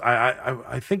can't,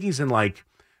 I think he's in like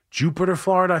Jupiter,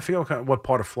 Florida. I forget what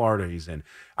part of Florida he's in.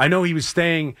 I know he was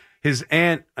staying, his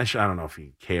aunt, I don't know if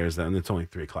he cares then. It's only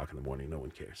 3:00 in the morning. No one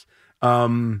cares.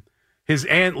 His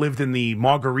aunt lived in the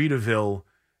Margaritaville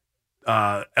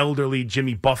elderly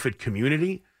Jimmy Buffett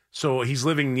community. So he's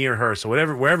living near her. So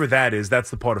wherever that is, that's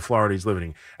the part of Florida he's living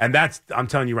in. And I'm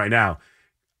telling you right now,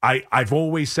 I've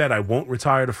always said I won't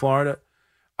retire to Florida.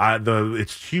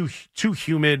 It's too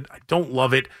humid. I don't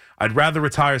love it. I'd rather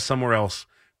retire somewhere else.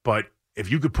 But if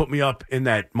you could put me up in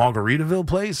that Margaritaville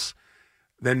place,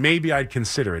 then maybe I'd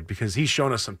consider it, because he's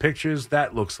shown us some pictures.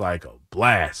 That looks like a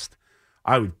blast.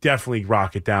 I would definitely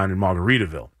rock it down in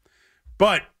Margaritaville.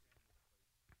 But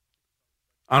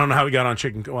I don't know how we got on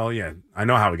chicken. Well, yeah, I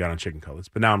know how we got on chicken cutlets,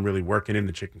 but now I'm really working in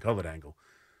the chicken cutlet angle.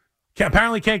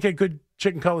 Apparently can't get good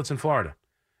chicken cutlets in Florida.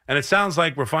 And it sounds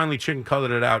like we're finally chicken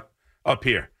cutleted out up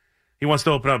here. He wants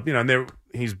to open up, and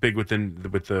he's big with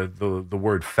the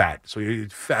word fat. So you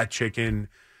eat fat chicken.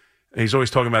 And he's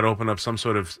always talking about opening up some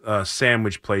sort of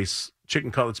sandwich place,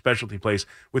 chicken cutlet specialty place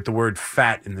with the word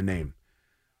fat in the name.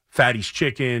 Fatty's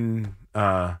Chicken,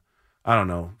 I don't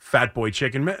know, Fat Boy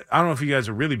Chicken. I don't know if you guys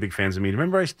are really big fans of me.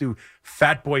 Remember I used to do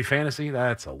Fat Boy Fantasy?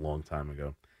 That's a long time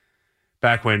ago.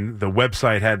 Back when the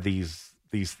website had these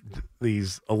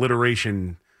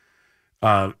alliteration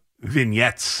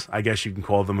vignettes, I guess you can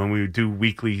call them, and we would do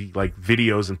weekly like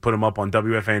videos and put them up on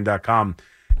WFAN.com.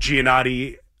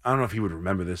 Giannotti, I don't know if he would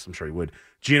remember this. I'm sure he would.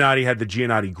 Giannotti had the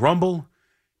Giannotti Grumble,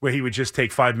 where he would just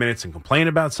take 5 minutes and complain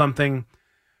about something.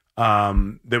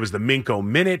 There was the Minko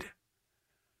Minute.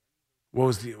 What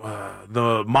was the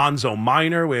Monzo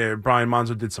Minor, where Brian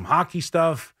Monzo did some hockey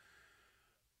stuff.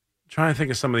 I'm trying to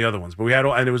think of some of the other ones, but we had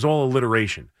and it was all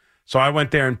alliteration. So I went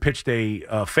there and pitched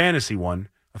a fantasy one,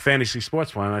 a fantasy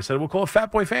sports one, and I said, we'll call it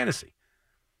Fat Boy Fantasy.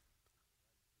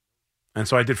 And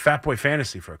so I did Fat Boy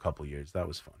Fantasy for a couple of years. That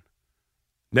was fun.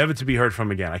 Never to be heard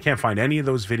from again. I can't find any of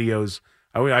those videos.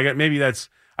 I got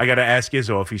to ask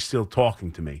Izzo if he's still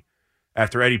talking to me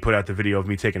after Eddie put out the video of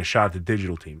me taking a shot at the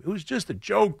digital team. It was just a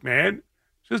joke, man.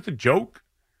 Just a joke.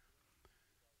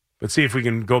 Let's see if we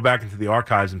can go back into the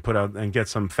archives and put out and get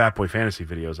some Fat Boy Fantasy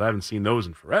videos. I haven't seen those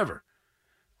in forever.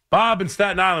 Bob in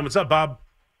Staten Island. What's up, Bob?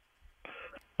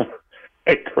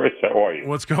 Hey, Chris, how are you?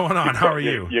 What's going on? How are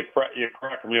you? You're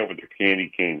cracking me up with the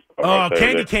candy canes. Oh,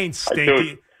 candy canes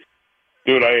stink.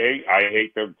 Dude, I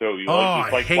hate them too.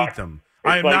 I hate them.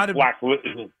 I am not black.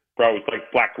 Bro, it's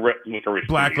like black licorice.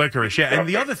 Black licorice, yeah. And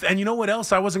the other, and you know what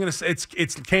else? I wasn't gonna say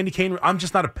it's candy cane. I'm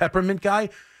just not a peppermint guy.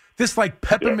 This like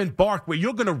peppermint bark where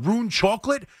you're gonna ruin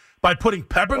chocolate by putting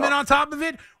peppermint on top of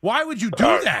it? Why would you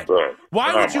do that?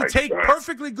 Why would you take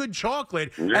perfectly good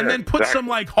chocolate and then put some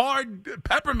like hard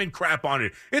peppermint crap on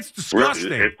it? It's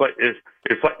disgusting.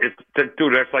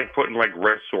 Dude, that's like putting like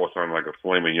red sauce on like a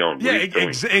filet mignon. Yeah,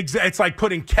 it's like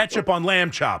putting ketchup on lamb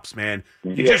chops, man.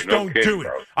 You just don't do it.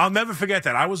 Bro. I'll never forget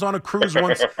that. I was on a cruise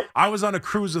once. I was on a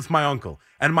cruise with my uncle,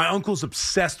 and my uncle's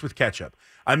obsessed with ketchup.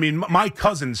 I mean, my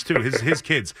cousins too, his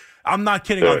kids. I'm not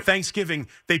kidding. On Thanksgiving,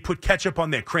 they put ketchup on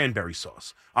their cranberry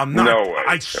sauce. I'm not. No way.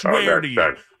 I swear to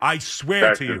you. I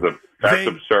swear to you. That's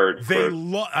absurd.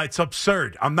 It's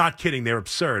absurd. I'm not kidding. They're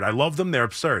absurd. I love them. They're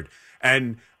absurd.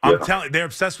 And I'm telling, they're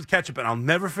obsessed with ketchup. And I'll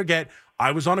never forget.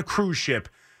 I was on a cruise ship,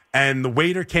 and the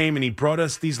waiter came and he brought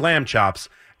us these lamb chops,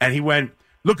 and he went,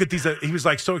 "Look at these." He was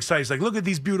like so excited. He's like, "Look at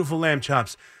these beautiful lamb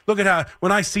chops. Look at how,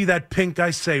 when I see that pink, I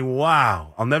say,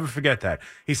 wow." I'll never forget that.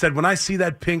 He said, "When I see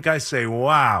that pink, I say,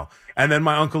 wow." And then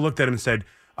my uncle looked at him and said,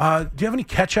 "Do you have any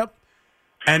ketchup?"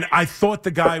 And I thought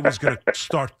the guy was going to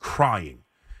start crying.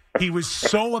 He was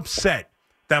so upset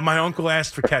that my uncle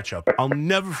asked for ketchup. I'll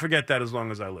never forget that as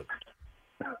long as I live.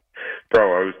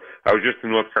 Bro, I was just in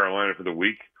North Carolina for the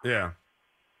week. Yeah.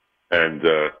 And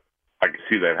I could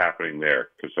see that happening there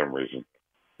for some reason.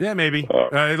 Yeah, maybe.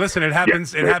 Listen, it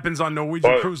happens. It happens on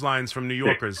Norwegian cruise lines from New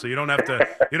Yorkers, so you don't have to.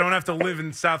 You don't have to live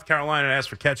in South Carolina and ask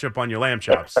for ketchup on your lamb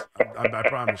chops. I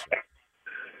promise you.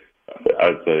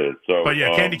 I'd say so. But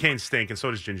yeah, candy canes stink, and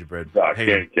so does gingerbread.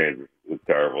 Candy canes is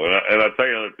terrible. And I'll tell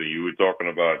you another thing. You were talking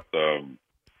about,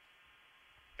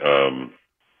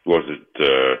 was it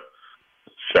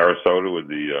Sarasota with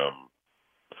the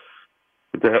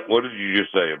what did you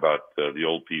just say about the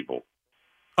old people?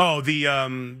 Oh, the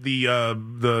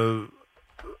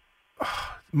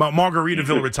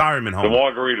Margaritaville retirement home. The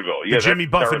Margaritaville, yeah. The Jimmy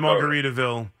Buffett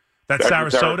Margaritaville. That's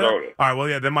Sarasota? All right. Well,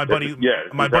 yeah. Then my buddy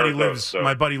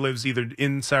lives either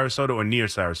in Sarasota or near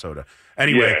Sarasota.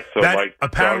 Anyway,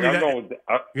 apparently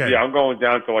I'm going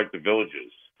down to like the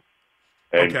villages.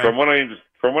 And from what I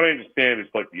understand,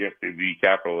 it's like the STD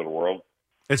capital of the world.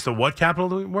 It's the what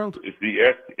capital of the world? It's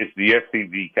the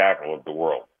STD capital of the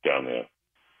world down there.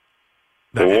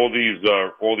 So all these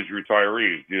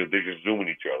retirees, they just zooming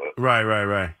each other. Right.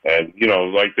 And,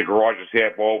 like the garage is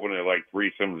half open and like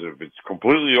threesomes. If it's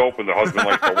completely open, the husband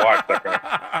likes to watch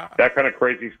that kind of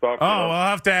crazy stuff. Oh, well, I'll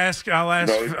have to ask. I'll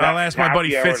ask my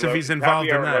buddy Fitz if he's involved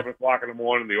in that. 11 o'clock in the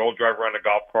morning, they all drive around the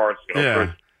golf carts.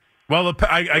 Yeah. Well,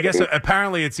 I guess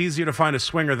apparently it's easier to find a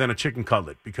swinger than a chicken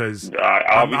cutlet because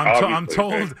I'm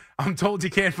told you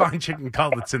can't find chicken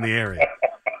cutlets in the area.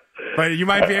 But you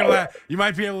might be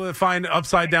able to find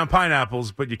upside down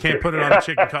pineapples, but you can't put it on a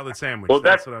chicken cutlet sandwich. Well,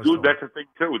 that's the thing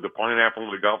too. With the pineapple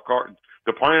in the golf cart,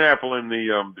 the pineapple in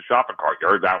the shopping cart. You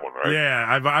heard that one, right?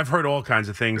 Yeah, I've heard all kinds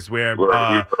of things where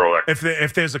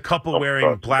if there's a couple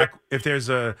wearing black, if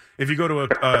you go to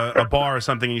a bar or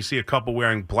something and you see a couple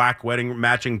wearing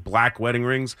matching black wedding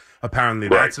rings, apparently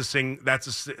that's a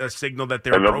signal that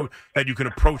that you can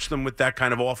approach them with that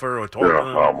kind of offer or talk to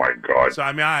them. Oh my God! So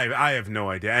I mean, I have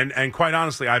no idea, and quite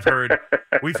honestly,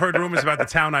 we've heard rumors about the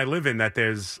town I live in that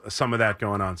there's some of that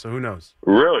going on. So who knows?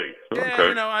 Really? Yeah,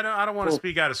 okay. I don't want to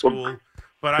speak out of school.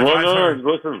 But I've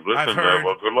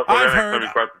heard.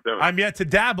 I'm yet to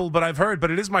dabble, but I've heard. But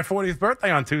it is my 40th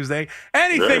birthday on Tuesday.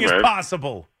 Anything is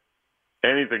possible.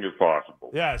 Anything is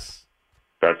possible. Yes.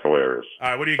 That's hilarious.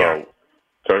 All right, what do you got?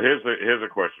 So here's a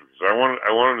question. So I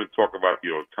wanted to talk about the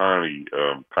Ohtani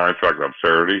contract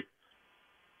absurdity.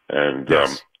 And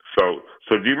yes. So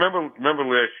do you remember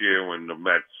last year when the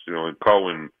Mets, and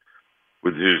Cohen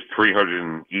with his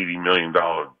 $380 million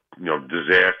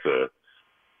disaster?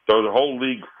 So the whole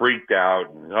league freaked out,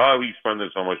 and he's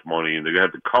spending so much money, and they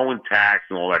had the Cohen tax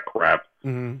and all that crap.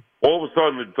 Mm-hmm. All of a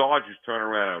sudden, the Dodgers turn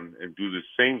around and do the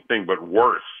same thing, but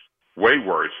worse, way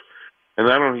worse.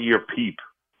 And I don't hear a peep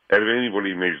out of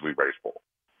anybody in Major League Baseball.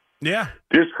 Yeah,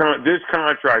 this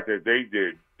contract that they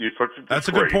did is such a disgrace.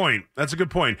 That's a good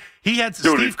point. He had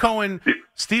Steve Cohen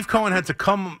had to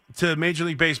come to Major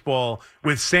League Baseball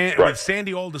with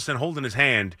Sandy Alderson holding his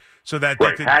hand so that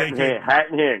they could hat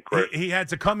in hand, Chris. He had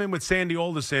to come in with Sandy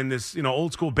Alderson, this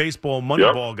old school baseball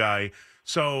moneyball guy,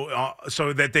 so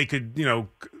that they could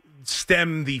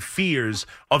stem the fears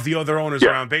of the other owners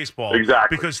around baseball.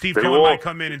 Exactly. Because Steve Cohen might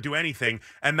come in and do anything,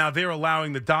 and now they're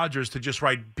allowing the Dodgers to just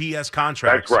write BS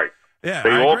contracts. That's right. Yeah,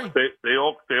 they I all agree. they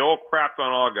all crapped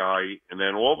on our guy, and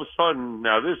then all of a sudden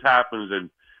now this happens, and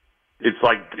it's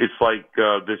like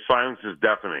the silence is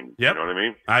deafening. Yep. You know what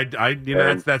I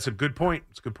mean? That's a good point.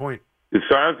 It's a good point. The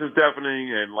silence is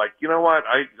deafening, and you know what?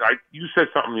 You said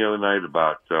something the other night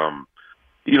about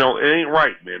it ain't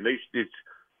right, man.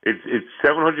 It's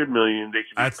 $700 million. They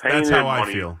should be paying that's their how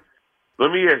money. I feel.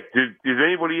 Let me ask: Did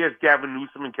anybody ask Gavin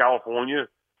Newsom in California?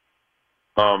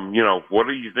 What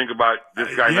do you think about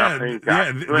this guy not paying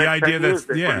taxes? Yeah, the idea that's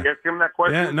Did you ask him that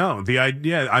question? Yeah, no, the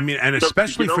idea. I mean, and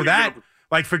especially for that.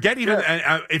 Like, forget even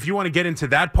if you want to get into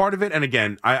that part of it. And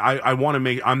again, I want to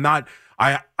make. I'm not.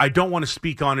 I don't want to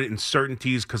speak on it in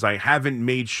certainties because I haven't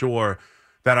made sure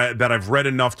that I've read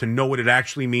enough to know what it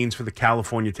actually means for the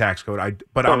California tax code. I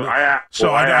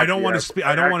don't want to speak.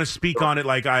 I don't want to speak on it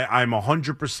like I'm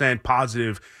 100%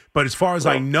 positive. But as far as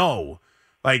I know,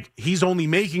 like he's only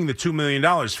making the $2 million.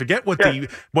 Forget what MLB.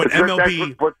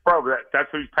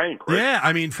 That's what he's paying, Chris. Yeah,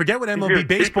 I mean, forget what MLB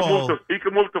baseball. He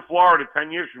can move to Florida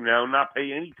 10 years from now and not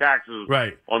pay any taxes.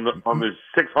 Right. On the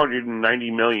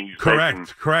 $690 million. He's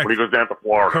Correct. When he goes down to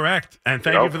Florida. Correct. And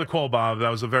thank you for the call, Bob. That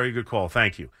was a very good call.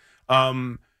 Thank you.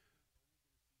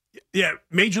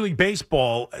 Major League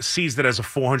Baseball sees that as a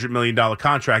 $400 million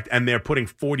contract, and they're putting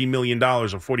 $40 million or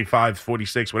 45,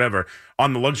 46, whatever,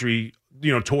 on the luxury,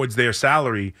 towards their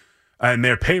salary and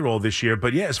their payroll this year.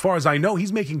 But as far as I know,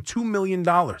 he's making $2 million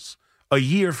a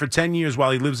year for 10 years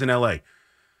while he lives in L.A.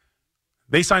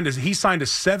 He signed a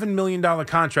 $7 million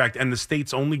contract, and the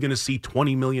state's only going to see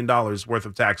 $20 million worth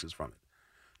of taxes from it.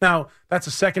 Now, that's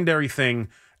a secondary thing.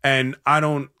 And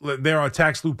there are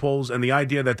tax loopholes, and the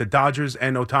idea that the Dodgers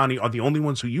and Ohtani are the only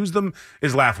ones who use them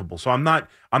is laughable. So I'm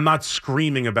not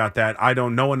screaming about that. I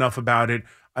don't know enough about it.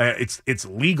 It's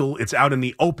legal. It's out in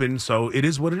the open. So it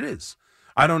is what it is.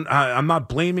 I'm not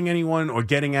blaming anyone or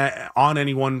getting on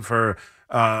anyone for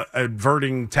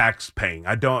averting tax paying.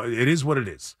 It is what it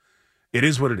is. It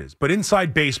is what it is. But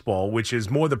inside baseball, which is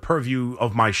more the purview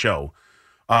of my show,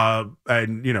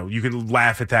 and you can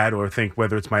laugh at that or think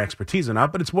whether it's my expertise or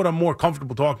not, but it's what I'm more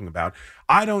comfortable talking about.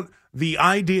 The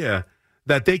idea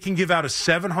that they can give out a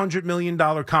 $700 million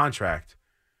contract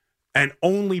and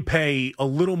only pay a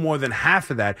little more than half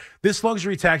of that. This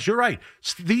luxury tax, you're right.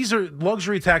 These are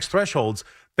luxury tax thresholds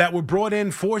that were brought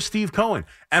in for Steve Cohen.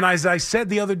 And as I said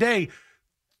the other day,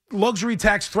 luxury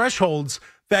tax thresholds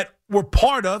that were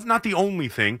part of, not the only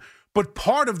thing, but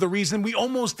part of the reason we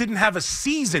almost didn't have a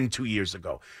season 2 years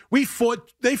ago. They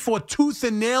fought tooth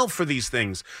and nail for these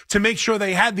things to make sure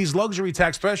they had these luxury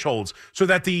tax thresholds so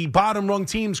that the bottom rung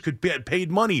teams could get paid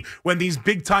money when these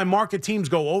big time market teams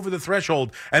go over the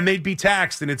threshold, and they'd be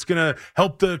taxed, and it's going to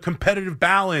help the competitive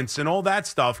balance and all that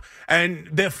stuff. And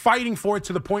they're fighting for it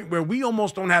to the point where we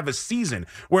almost don't have a season,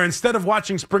 where instead of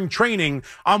watching spring training,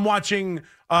 I'm watching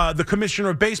the commissioner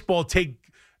of baseball take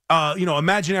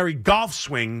imaginary golf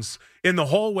swings in the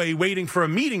hallway waiting for a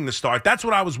meeting to start. That's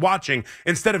what I was watching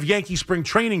instead of Yankee spring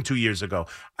training 2 years ago.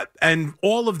 And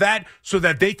all of that so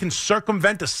that they can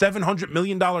circumvent a $700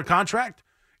 million contract.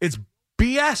 It's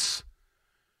BS.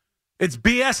 It's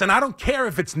BS. And I don't care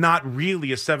if it's not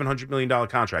really a $700 million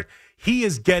contract. He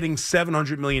is getting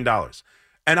 $700 million.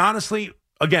 And honestly,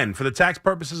 again, for the tax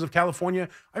purposes of California,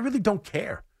 I really don't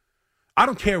care. I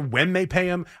don't care when they pay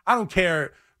him. I don't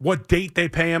care what date they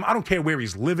pay him. I don't care where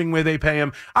he's living, where they pay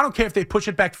him. I don't care if they push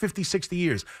it back 50, 60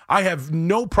 years. I have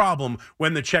no problem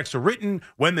when the checks are written,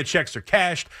 when the checks are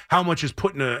cashed, how much is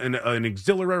put in an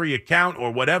auxiliary account or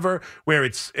whatever, where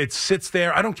it sits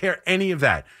there. I don't care any of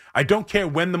that. I don't care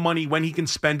when he can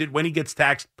spend it, when he gets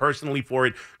taxed personally for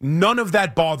it. None of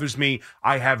that bothers me.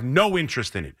 I have no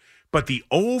interest in it. But the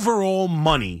overall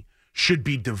money should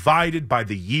be divided by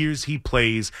the years he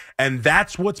plays, and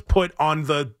that's what's put on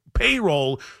the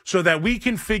payroll so that we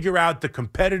can figure out the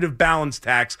competitive balance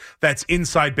tax that's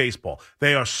inside baseball.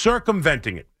 They are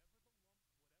circumventing it.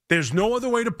 There's no other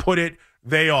way to put it.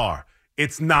 They are.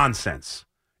 It's nonsense.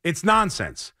 It's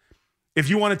nonsense. If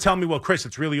you want to tell me, well, Chris,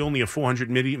 it's really only a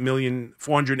 $480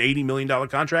 million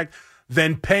contract,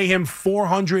 then pay him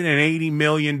 $480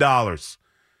 million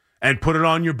and put it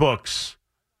on your books.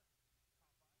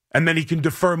 And then he can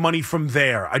defer money from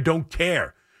there. I don't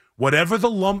care. Whatever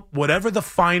the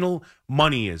final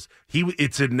money is,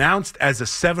 it's announced as a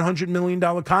 $700 million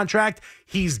contract.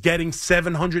 He's getting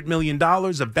 $700 million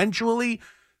eventually.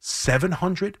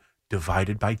 700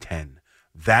 divided by 10.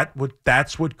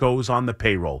 That's what goes on the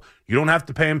payroll. You don't have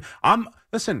to pay him.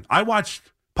 I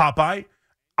watched Popeye.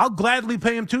 I'll gladly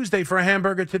pay him Tuesday for a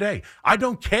hamburger today. I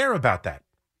don't care about that.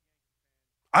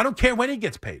 I don't care when he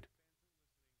gets paid.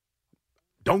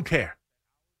 Don't care.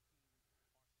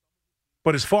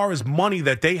 But as far as money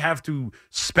that they have to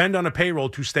spend on a payroll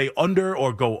to stay under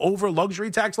or go over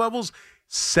luxury tax levels,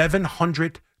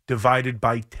 700 divided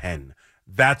by 10.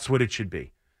 That's what it should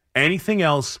be. Anything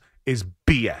else is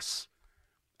BS.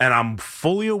 And I'm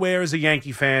fully aware as a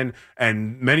Yankee fan,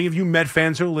 and many of you Met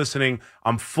fans who are listening,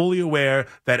 I'm fully aware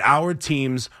that our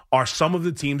teams are some of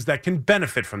the teams that can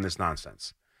benefit from this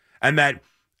nonsense. And that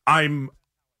I'm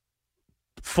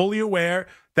fully aware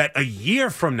that a year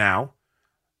from now,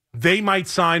 they might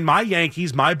sign my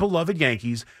Yankees, my beloved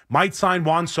Yankees, might sign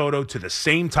Juan Soto to the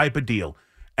same type of deal.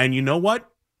 And you know what?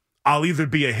 I'll either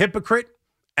be a hypocrite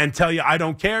and tell you I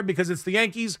don't care because it's the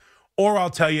Yankees, or I'll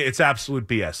tell you it's absolute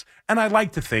BS. And I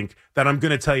like to think that I'm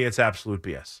going to tell you it's absolute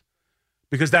BS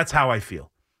because that's how I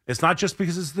feel. It's not just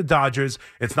because it's the Dodgers.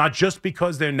 It's not just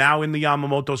because they're now in the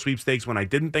Yamamoto sweepstakes when I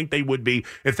didn't think they would be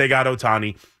if they got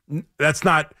Ohtani. It's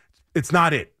not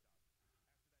it.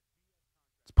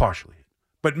 It's partially it.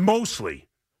 But mostly,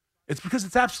 it's because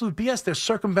it's absolute BS. They're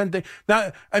circumventing.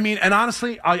 Now, I mean, and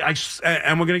honestly,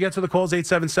 and we're going to get to the calls,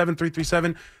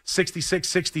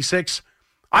 877-337-6666.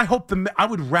 I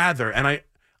would rather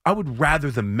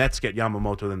the Mets get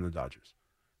Yamamoto than the Dodgers.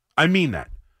 I mean that.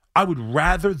 I would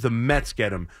rather the Mets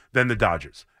get him than the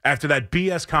Dodgers. After that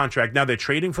BS contract, now they're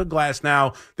trading for Glass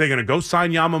now. They're going to go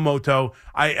sign Yamamoto.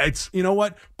 You know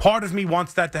what? Part of me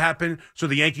wants that to happen so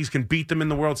the Yankees can beat them in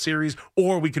the World Series,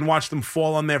 or we can watch them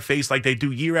fall on their face like they do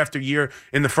year after year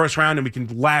in the first round, and we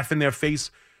can laugh in their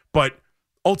face. But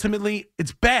ultimately,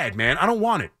 it's bad, man. I don't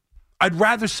want it. I'd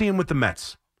rather see him with the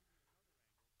Mets.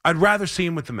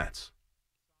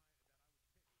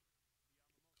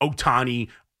 Ohtani,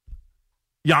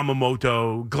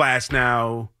 Yamamoto, Glass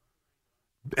now,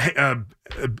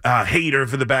 Hader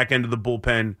for the back end of the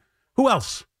bullpen. Who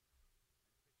else?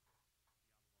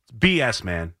 It's BS,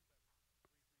 man.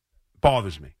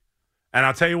 Bothers me. And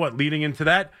I'll tell you what, leading into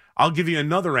that, I'll give you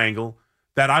another angle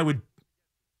that I would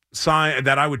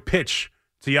pitch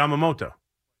to Yamamoto.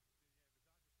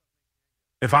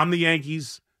 If I'm the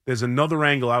Yankees, there's another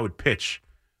angle I would pitch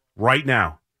right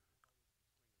now.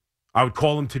 I would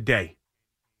call him today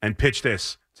and pitch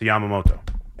this to Yamamoto.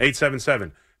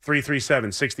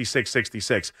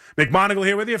 877-337-6666. McMonagle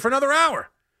here with you for another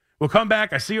hour. We'll come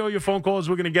back. I see all your phone calls.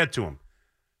 We're going to get to them.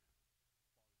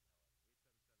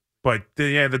 But,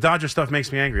 the Dodger stuff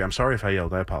makes me angry. I'm sorry if I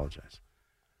yelled. I apologize.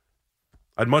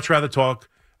 I'd much rather talk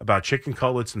about chicken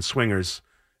cutlets and swingers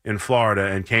in Florida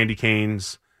and candy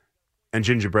canes and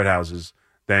gingerbread houses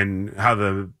than how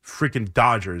the freaking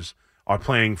Dodgers are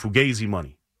playing Fugazi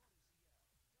money.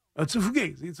 It's a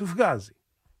Fugazi.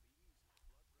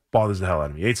 Bothers the hell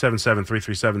out of me.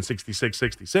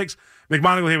 877-337-6666.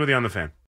 McMonagle here with you on the Fan.